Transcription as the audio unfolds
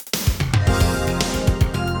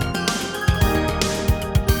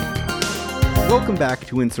Welcome back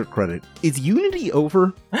to Insert Credit. Is Unity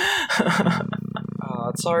over?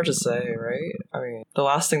 It's hard to say, right? I mean, the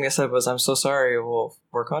last thing they said was, "I'm so sorry, we'll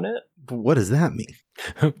work on it." But what does that mean?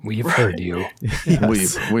 We've heard you.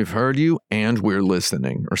 Yes. We've heard you, and we're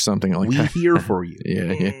listening, or something like that. We here for you.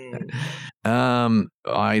 Yeah.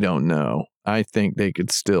 I don't know. I think they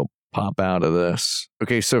could still pop out of this.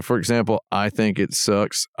 Okay, so for example, I think it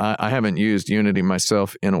sucks. I haven't used Unity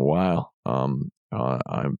myself in a while. I'm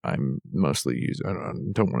mostly using. I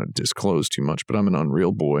don't want to disclose too much, but I'm an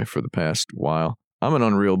Unreal boy for the past while. I'm an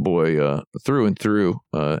Unreal boy through and through.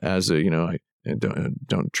 As a, I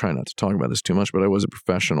don't try not to talk about this too much, but I was a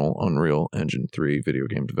professional Unreal Engine 3 video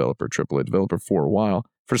game developer, AAA developer for a while,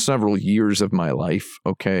 for several years of my life.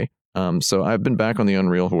 Okay, so I've been back on the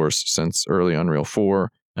Unreal horse since early Unreal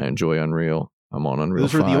 4. I enjoy Unreal. I'm on Unreal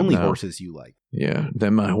 5 Those are the only now. horses you like. Yeah,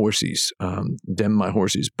 them my horsies.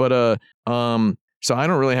 But so I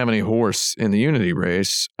don't really have any horse in the Unity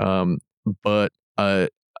race. But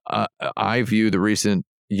I view the recent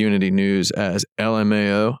Unity news as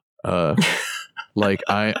LMAO. Like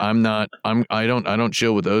I don't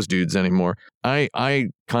chill with those dudes anymore. I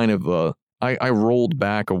rolled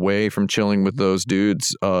back away from chilling with those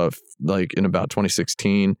dudes. Like in about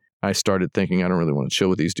 2016, I started thinking I don't really want to chill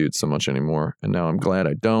with these dudes so much anymore, and now I'm glad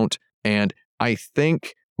I don't. And I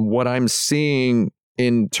think what I'm seeing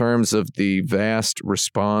in terms of the vast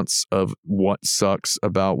response of what sucks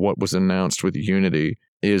about what was announced with Unity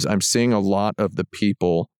is I'm seeing a lot of the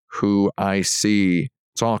people who I see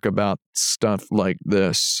talk about stuff like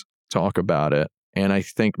this, talk about it. And I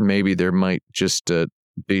think maybe there might just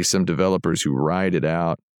be some developers who ride it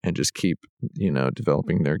out and just keep,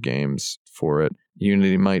 developing their games for it.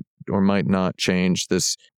 Unity might or might not change.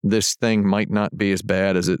 This thing might not be as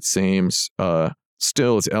bad as it seems.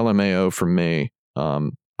 Still, it's LMAO for me.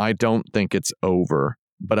 I don't think it's over,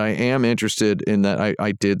 but I am interested in that.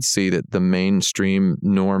 I did see that the mainstream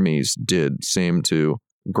normies did seem to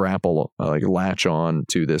grapple, latch on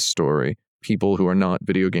to this story. People who are not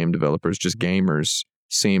video game developers, just gamers,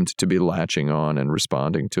 seemed to be latching on and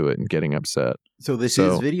responding to it and getting upset. So this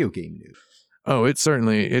is video game news. Oh, it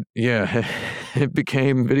certainly, it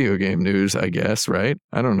became video game news, I guess, right?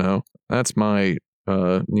 I don't know. That's my,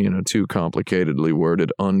 too complicatedly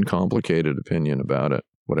worded, uncomplicated opinion about it,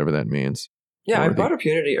 whatever that means. Yeah, I brought up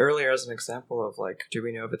Unity earlier as an example of, do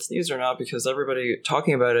we know if it's news or not? Because everybody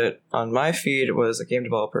talking about it on my feed was a game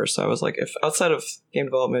developer. So I was like, if outside of game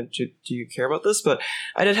development, do you care about this? But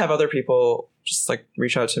I did have other people just,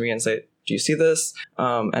 reach out to me and say, do you see this?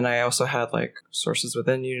 And I also had, sources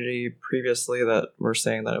within Unity previously that were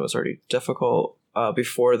saying that it was already difficult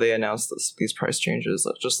before they announced these price changes.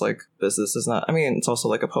 Just business is not... I mean, it's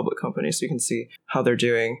also a public company, so you can see how they're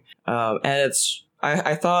doing. And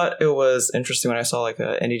I thought it was interesting when I saw an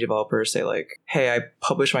indie developer say hey, I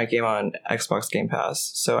published my game on Xbox Game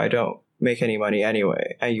Pass, so I don't make any money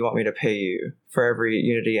anyway, and you want me to pay you for every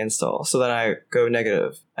Unity install. So then I go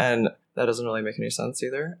negative, and that doesn't really make any sense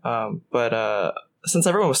either. But since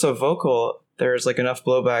everyone was so vocal, there's enough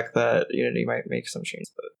blowback that Unity might make some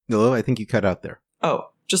changes. But No, I think you cut out there. oh,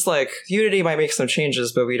 just Unity might make some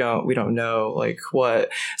changes, but we don't know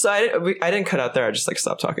what. So I didn't cut out there. I just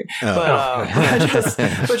stopped talking. Oh.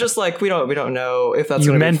 But we don't know if that's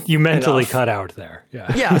You mentally enough. cut out there.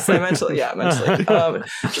 Yeah. Yes, I mentally. If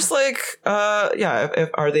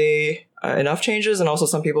are they enough changes? And also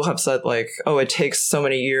some people have said it takes so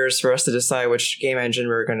many years for us to decide which game engine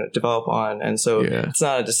we're going to develop on, and so it's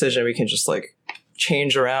not a decision we can just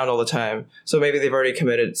change around all the time. So maybe they've already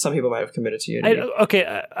committed. Some people might have committed to Unity.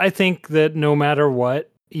 I think that no matter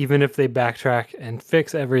what, even if they backtrack and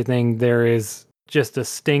fix everything, there is just a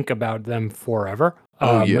stink about them forever.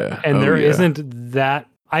 And there isn't that.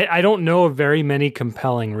 I don't know of very many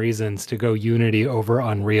compelling reasons to go Unity over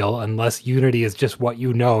Unreal unless Unity is just what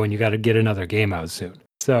you know and you got to get another game out soon.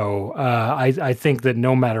 So I think that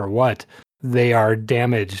no matter what, they are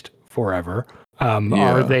damaged forever.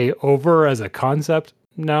 Are they over as a concept?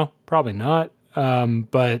 No, probably not.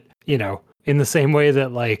 But, in the same way that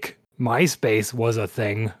MySpace was a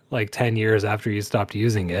thing 10 years after you stopped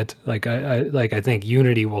using it, I think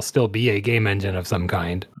Unity will still be a game engine of some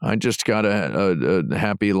kind. I just got a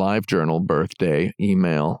happy LiveJournal birthday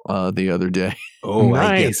email the other day. Oh,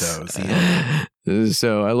 nice. I get those. Yeah.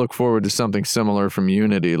 So I look forward to something similar from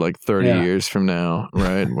Unity 30 years from now,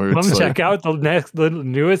 right? Where Let me check out the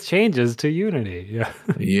newest changes to Unity.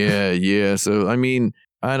 Yeah. Yeah. So, I mean,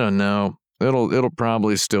 I don't know. It'll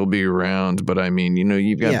probably still be around, but I mean,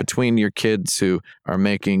 you've got between your kids who are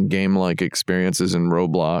making game-like experiences in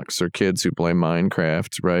Roblox or kids who play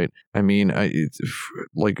Minecraft, right? I mean,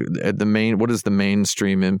 what is the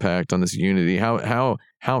mainstream impact on this Unity?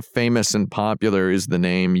 How famous and popular is the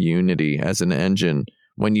name Unity as an engine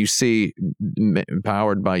when you see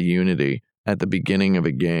powered by Unity at the beginning of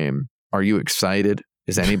a game? Are you excited?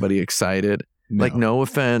 Is anybody excited? No. Like, no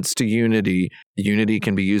offense to Unity. Unity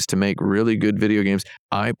can be used to make really good video games.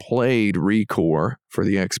 I played Recore for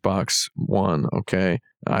the Xbox One, okay?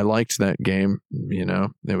 I liked that game,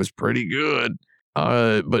 It was pretty good.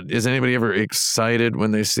 But is anybody ever excited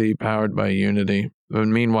when they see powered by Unity? But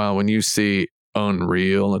meanwhile, when you see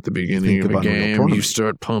Unreal at the beginning of a game, you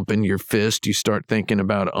start pumping your fist. You start thinking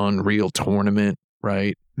about Unreal Tournament,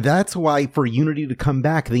 right? That's why for Unity to come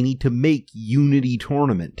back, they need to make Unity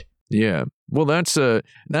Tournament. Yeah. Well, that's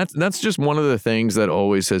just one of the things that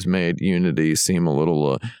always has made Unity seem a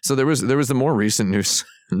little. So there was a more recent news,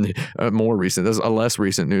 there's a less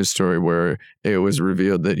recent news story where it was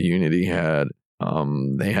revealed that Unity had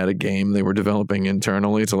they had a game they were developing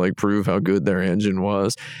internally to like prove how good their engine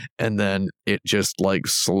was, and then it just like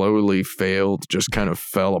slowly failed, just kind of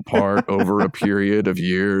fell apart over a period of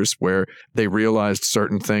years where they realized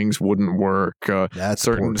certain things wouldn't work,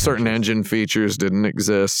 certain engine features didn't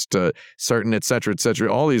exist, certain et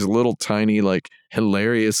cetera, all these little tiny like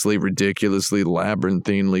hilariously, ridiculously,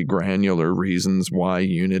 labyrinthinely granular reasons why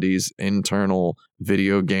Unity's internal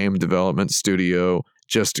video game development studio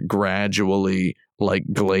just gradually, like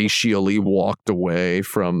glacially walked away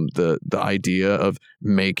from the idea of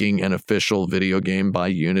making an official video game by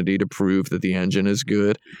Unity to prove that the engine is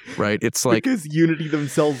good, right? It's like... Because Unity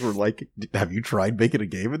themselves were like, have you tried making a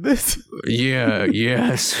game in this?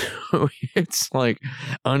 Yeah. So it's like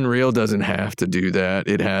Unreal doesn't have to do that.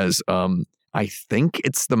 It has, I think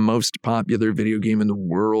it's the most popular video game in the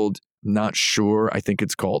world. Not sure. I think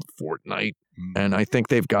it's called Fortnite. And I think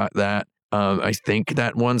they've got that. I think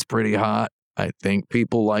that one's pretty hot. I think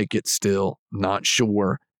people like it still. Not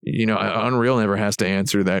sure. Unreal never has to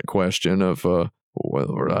answer that question of, because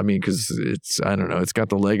I don't know, it's got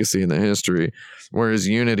the legacy and the history. Whereas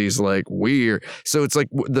Unity's like, so it's like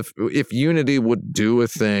if Unity would do a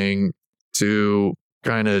thing to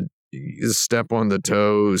kind of step on the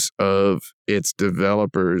toes of its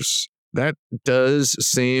developers, that does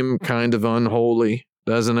seem kind of unholy,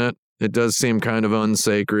 doesn't it? It does seem kind of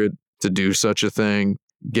unsacred to do such a thing,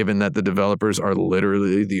 given that the developers are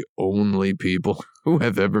literally the only people who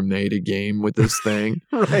have ever made a game with this thing.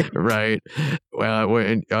 Right.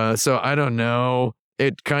 Well, so I don't know.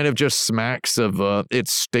 It kind of just smacks of, it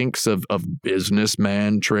stinks of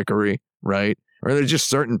businessman trickery, right? Or there's just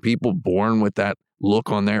certain people born with that look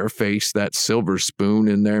on their face, that silver spoon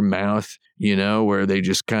in their mouth, where they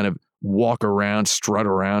just kind of walk around, strut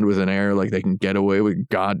around with an air like they can get away with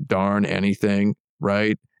god darn anything,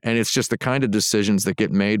 right? And it's just the kind of decisions that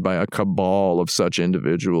get made by a cabal of such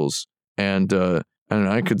individuals. And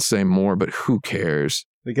I could say more, but who cares?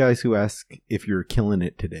 The guys who ask if you're killing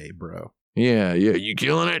it today, bro. Yeah. You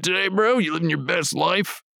killing it today, bro? You living your best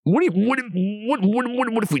life? What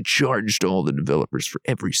if we charged all the developers for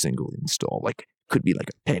every single install? Like, could be like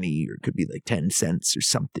a penny, or it could be like 10 cents or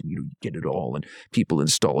something. You get it all, and people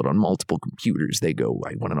install it on multiple computers. They go,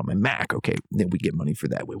 I want it on my Mac. Okay, then we get money for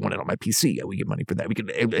that. We want it on my PC. We get money for that. We get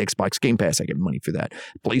Xbox Game Pass. I get money for that.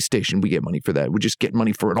 PlayStation, we get money for that. We just get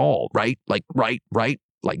money for it all, right? Like, right?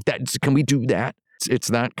 Like that. Can we do that? It's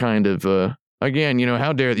that kind of. Again,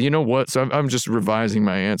 how dare you know what? So I'm just revising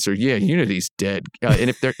my answer. Yeah, Unity's dead.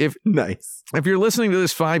 And if nice, if you're listening to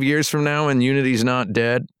this 5 years from now and Unity's not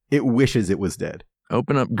dead, it wishes it was dead.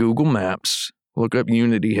 Open up Google Maps, look up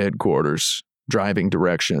Unity headquarters, driving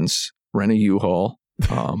directions, rent a U-Haul.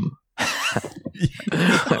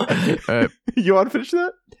 You want to finish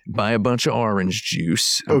that? Buy a bunch of orange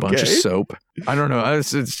juice, a bunch of soap. I don't know.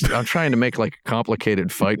 I'm trying to make like a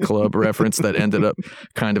complicated Fight Club reference that ended up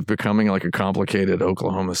kind of becoming like a complicated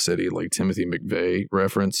Oklahoma City, like Timothy McVeigh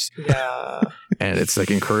reference. Yeah. And it's like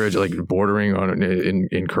bordering on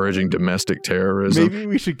encouraging domestic terrorism. Maybe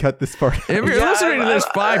we should cut this part. If you're listening to this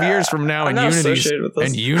 5 years from now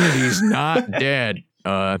and Unity's not dead,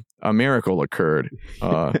 a miracle occurred.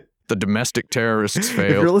 The domestic terrorists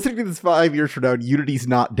failed. If you're listening to this 5 years from now and Unity's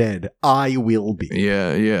not dead, I will be.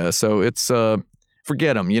 Yeah. So it's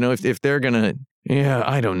forget them. If they're gonna,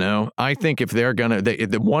 I don't know. I think if they're gonna,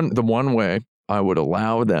 the one way I would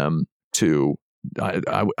allow them to,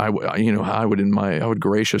 I would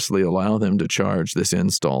graciously allow them to charge this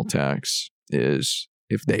install tax is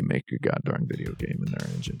if they make a goddamn video game in their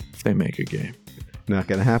engine. If they make a game, not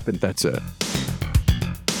gonna happen. That's it.